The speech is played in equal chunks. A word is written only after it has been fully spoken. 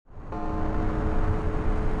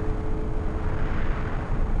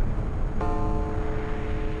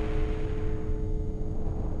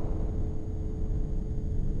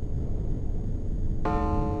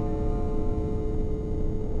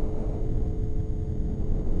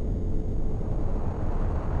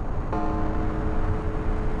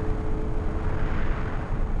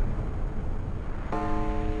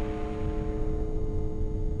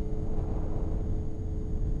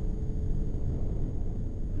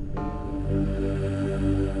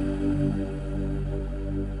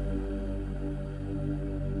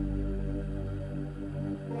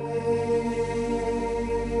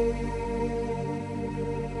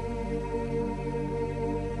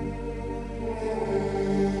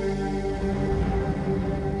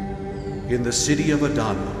In the city of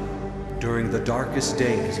Adana, during the darkest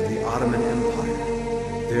days of the Ottoman Empire,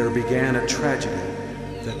 there began a tragedy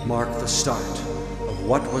that marked the start of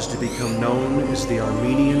what was to become known as the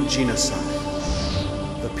Armenian Genocide.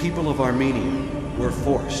 The people of Armenia were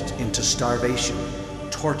forced into starvation,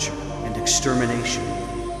 torture, and extermination.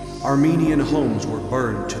 Armenian homes were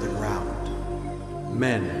burned to the ground.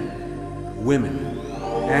 Men, women,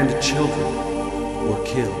 and children were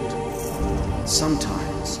killed.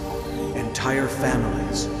 Sometimes, entire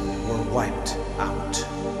families were wiped out.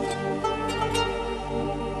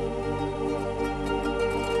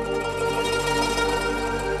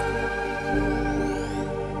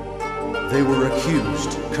 They were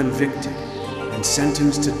accused, convicted, and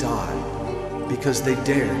sentenced to die because they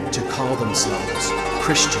dared to call themselves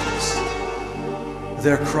Christians.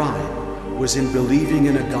 Their crime was in believing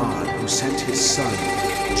in a God who sent his Son,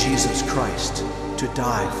 Jesus Christ, to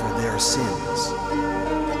die for their sins.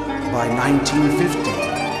 By 1950,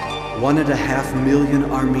 1.5 million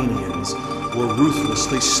Armenians were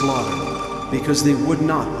ruthlessly slaughtered because they would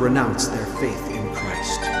not renounce their faith in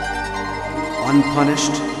Christ.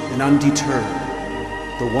 Unpunished and undeterred,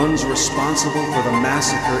 the ones responsible for the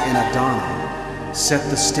massacre in Adana set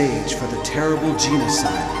the stage for the terrible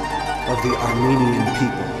genocide of the Armenian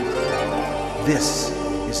people. This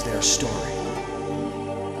is their story.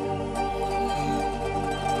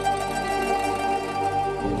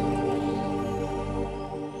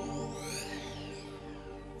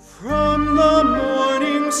 From the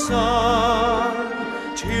morning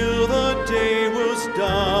sun till the day was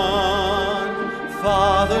done,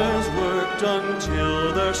 fathers worked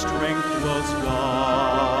until their strength was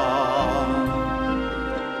gone.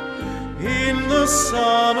 In the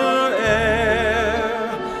summer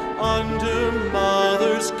air, under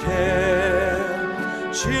mother's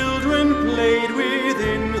care, children played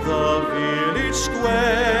within the village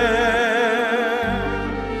square.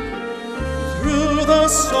 Through the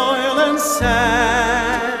soil and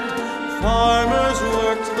sand, farmers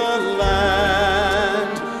worked the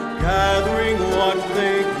land, gathering what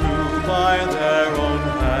they grew by their own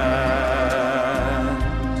hand.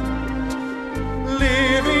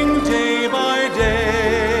 Living day by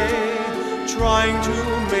day, trying to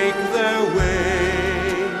make their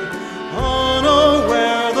way,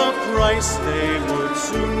 unaware the price they would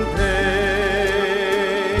soon pay.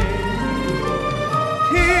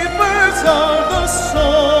 Keepers of the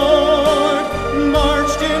sword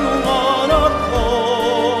marched in one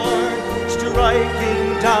accord, striking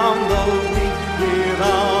down the weak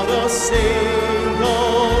without a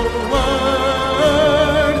single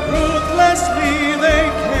word. Ruthlessly they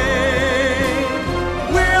came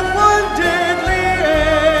with one deadly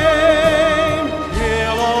aim: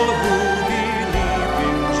 kill all who believe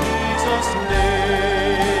in Jesus' name.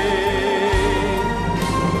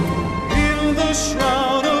 In the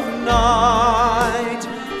shroud of night,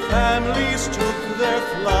 families took their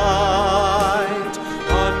flight,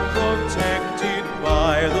 unprotected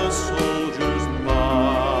by the soldiers'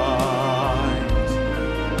 might.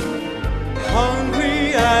 Hungry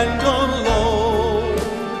and alone,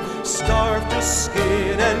 starved to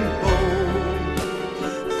skin and bone,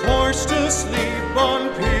 forced to sleep on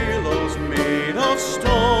pillows made of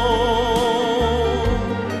stone.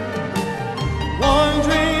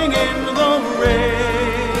 Wandering in the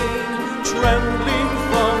rain, trembling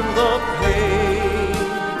from the pain,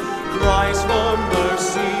 cries for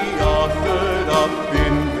mercy offered up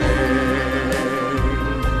in vain.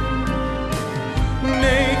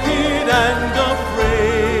 Naked and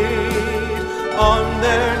afraid, on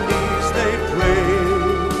their knees they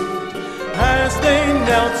prayed, as they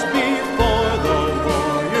knelt before the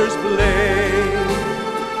warrior's blade,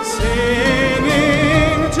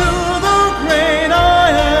 singing to the great I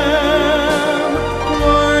am,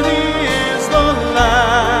 worthy is the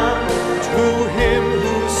Lamb. To him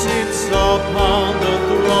who sits upon the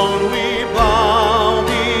throne we bow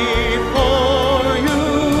before you.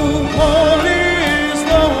 Holy is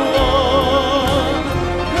the one,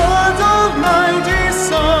 God's almighty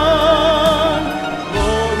Son.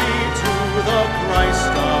 Glory to the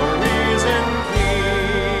Christ, our risen King.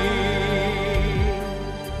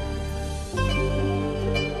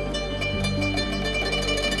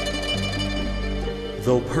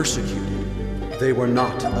 Though persecuted, they were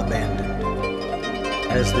not abandoned.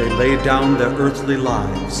 As they laid down their earthly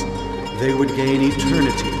lives, they would gain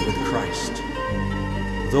eternity with Christ.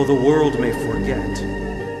 Though the world may forget,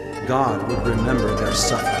 God would remember their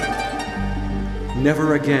suffering.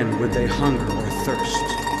 Never again would they hunger or thirst.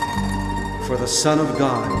 For the Son of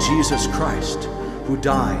God, Jesus Christ, who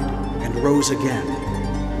died and rose again,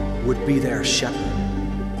 would be their shepherd.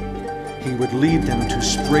 He would lead them to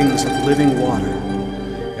springs of living water,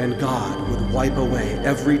 and God would wipe away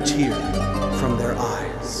every tear from their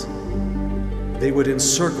eyes. They would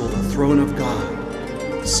encircle the throne of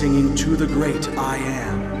God, singing to the great I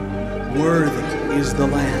Am, "Worthy is the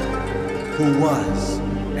Lamb, who was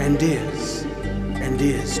and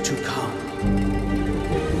is to come."